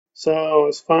So I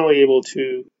was finally able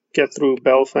to get through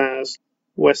Belfast,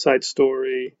 West Side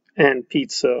Story, and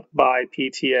Pizza by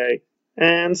PTA.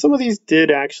 And some of these did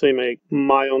actually make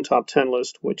my own top 10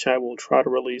 list, which I will try to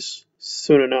release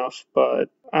soon enough. But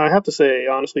I have to say,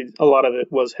 honestly, a lot of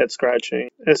it was head scratching,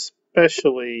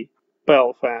 especially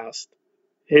Belfast.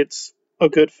 It's a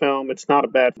good film. It's not a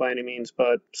bad by any means,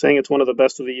 but saying it's one of the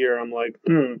best of the year, I'm like,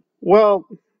 Well,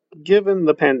 given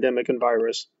the pandemic and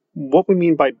virus, what we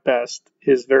mean by best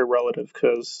is very relative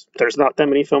because there's not that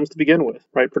many films to begin with,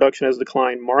 right? Production has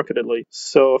declined markedly.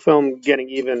 So a film getting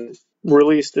even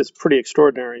released is pretty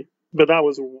extraordinary. But that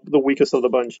was the weakest of the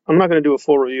bunch. I'm not going to do a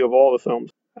full review of all the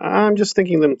films. I'm just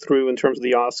thinking them through in terms of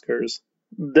the Oscars.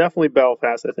 Definitely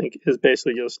Belfast, I think, is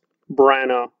basically just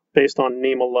Branagh, based on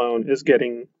name alone, is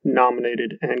getting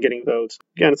nominated and getting votes.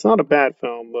 Again, it's not a bad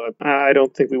film, but I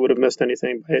don't think we would have missed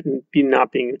anything by it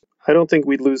not being. I don't think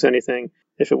we'd lose anything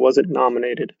if it wasn't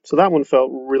nominated. So that one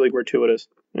felt really gratuitous.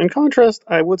 In contrast,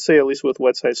 I would say, at least with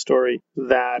West Side Story,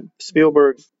 that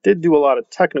Spielberg did do a lot of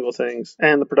technical things,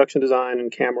 and the production design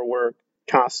and camera work,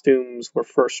 costumes were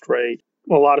first rate.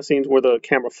 A lot of scenes where the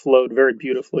camera flowed very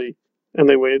beautifully, and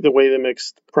the way they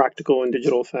mixed practical and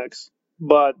digital effects.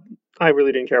 But I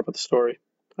really didn't care about the story.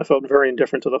 I felt very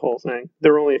indifferent to the whole thing.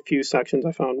 There were only a few sections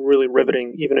I found really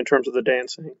riveting, even in terms of the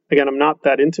dancing. Again, I'm not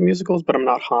that into musicals, but I'm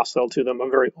not hostile to them. I'm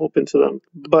very open to them.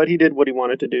 But he did what he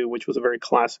wanted to do, which was a very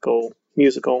classical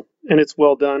musical. And it's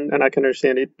well done, and I can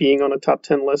understand it being on a top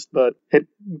 10 list, but it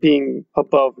being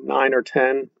above 9 or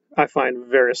 10, I find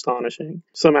very astonishing.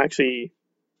 Some actually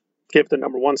give the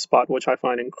number one spot, which I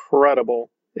find incredible.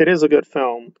 It is a good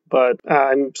film, but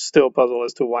I'm still puzzled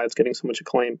as to why it's getting so much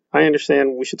acclaim. I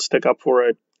understand we should stick up for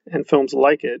it and films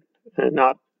like it and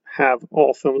not have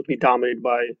all films be dominated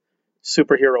by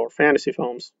superhero or fantasy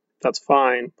films. That's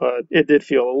fine, but it did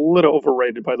feel a little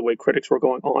overrated by the way critics were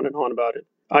going on and on about it.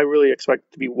 I really expect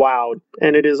it to be wowed,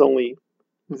 and it is only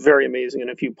very amazing in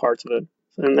a few parts of it.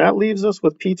 And that leaves us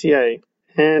with PTA.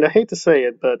 And I hate to say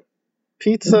it, but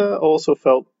Pizza also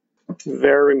felt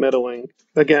very middling.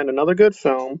 Again, another good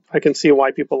film. I can see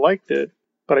why people liked it,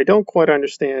 but I don't quite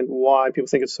understand why people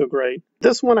think it's so great.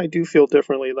 This one I do feel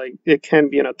differently, like it can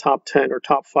be in a top 10 or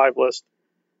top 5 list,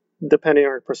 depending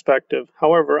on your perspective.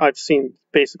 However, I've seen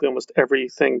basically almost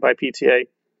everything by PTA.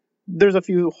 There's a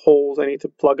few holes I need to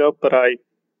plug up, but I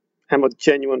am a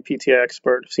genuine PTA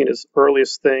expert. I've seen his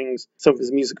earliest things, some of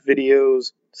his music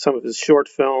videos, some of his short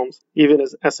films, even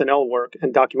his SNL work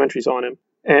and documentaries on him.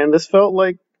 And this felt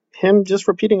like him just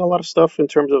repeating a lot of stuff in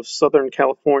terms of Southern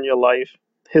California life.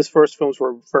 His first films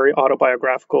were very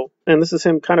autobiographical, and this is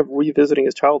him kind of revisiting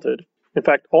his childhood. In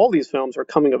fact, all these films are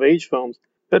coming-of-age films,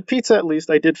 but Pizza, at least,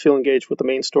 I did feel engaged with the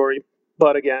main story.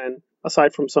 But again,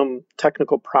 aside from some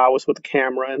technical prowess with the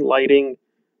camera and lighting,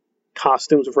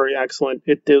 costumes were very excellent.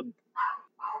 It did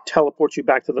teleport you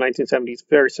back to the 1970s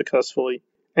very successfully,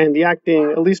 and the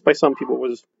acting, at least by some people,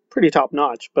 was pretty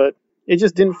top-notch, but it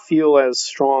just didn't feel as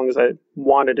strong as I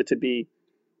wanted it to be.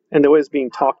 And the way it's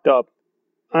being talked up,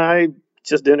 I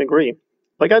just didn't agree.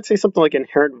 Like, I'd say something like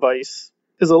Inherent Vice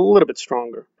is a little bit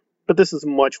stronger, but this is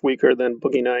much weaker than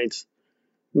Boogie Nights,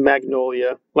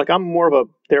 Magnolia. Like, I'm more of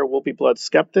a There Will Be Blood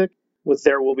skeptic. With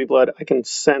There Will Be Blood, I can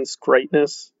sense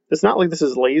greatness. It's not like this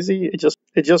is lazy.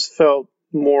 It just felt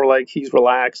more like he's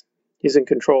relaxed. He's in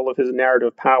control of his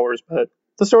narrative powers, but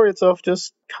the story itself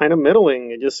just kind of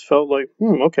middling. It just felt like,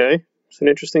 okay, it's an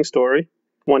interesting story,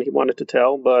 one he wanted to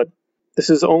tell, but this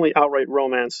is only outright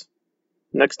romance.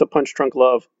 Next to Punch Drunk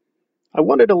Love, I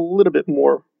wanted a little bit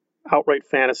more outright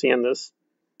fantasy in this.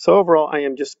 So overall, I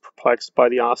am just perplexed by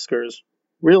the Oscars.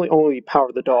 Really only Power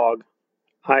of the Dog.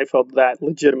 I felt that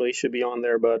legitimately should be on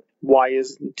there, but why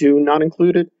is Dune not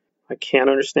included? I can't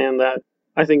understand that.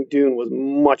 I think Dune was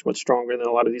much, much stronger than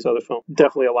a lot of these other films.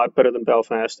 Definitely a lot better than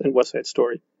Belfast and West Side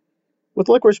Story. With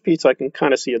Licorice Pizza, I can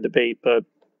kind of see a debate, but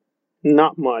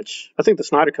not much. I think the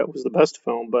Snyder Cut was the best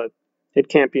film, but it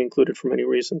can't be included for many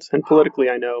reasons. And politically,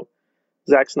 I know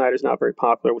Zack Snyder's not very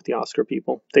popular with the Oscar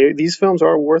people. These films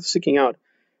are worth seeking out.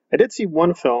 I did see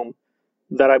one film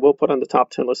that I will put on the top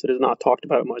 10 list that is not talked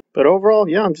about much. But overall,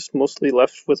 yeah, I'm just mostly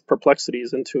left with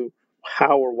perplexities into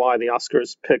how or why the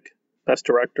Oscars pick Best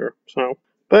Director. So,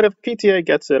 but if PTA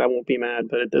gets it, I won't be mad,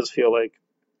 but it does feel like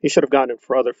he should have gotten it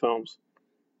for other films.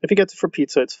 If he gets it for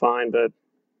Pizza, it's fine, but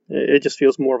it just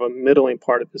feels more of a middling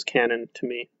part of his canon to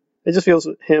me. It just feels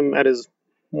him at his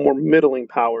more middling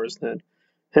powers than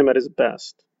him at his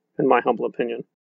best, in my humble opinion.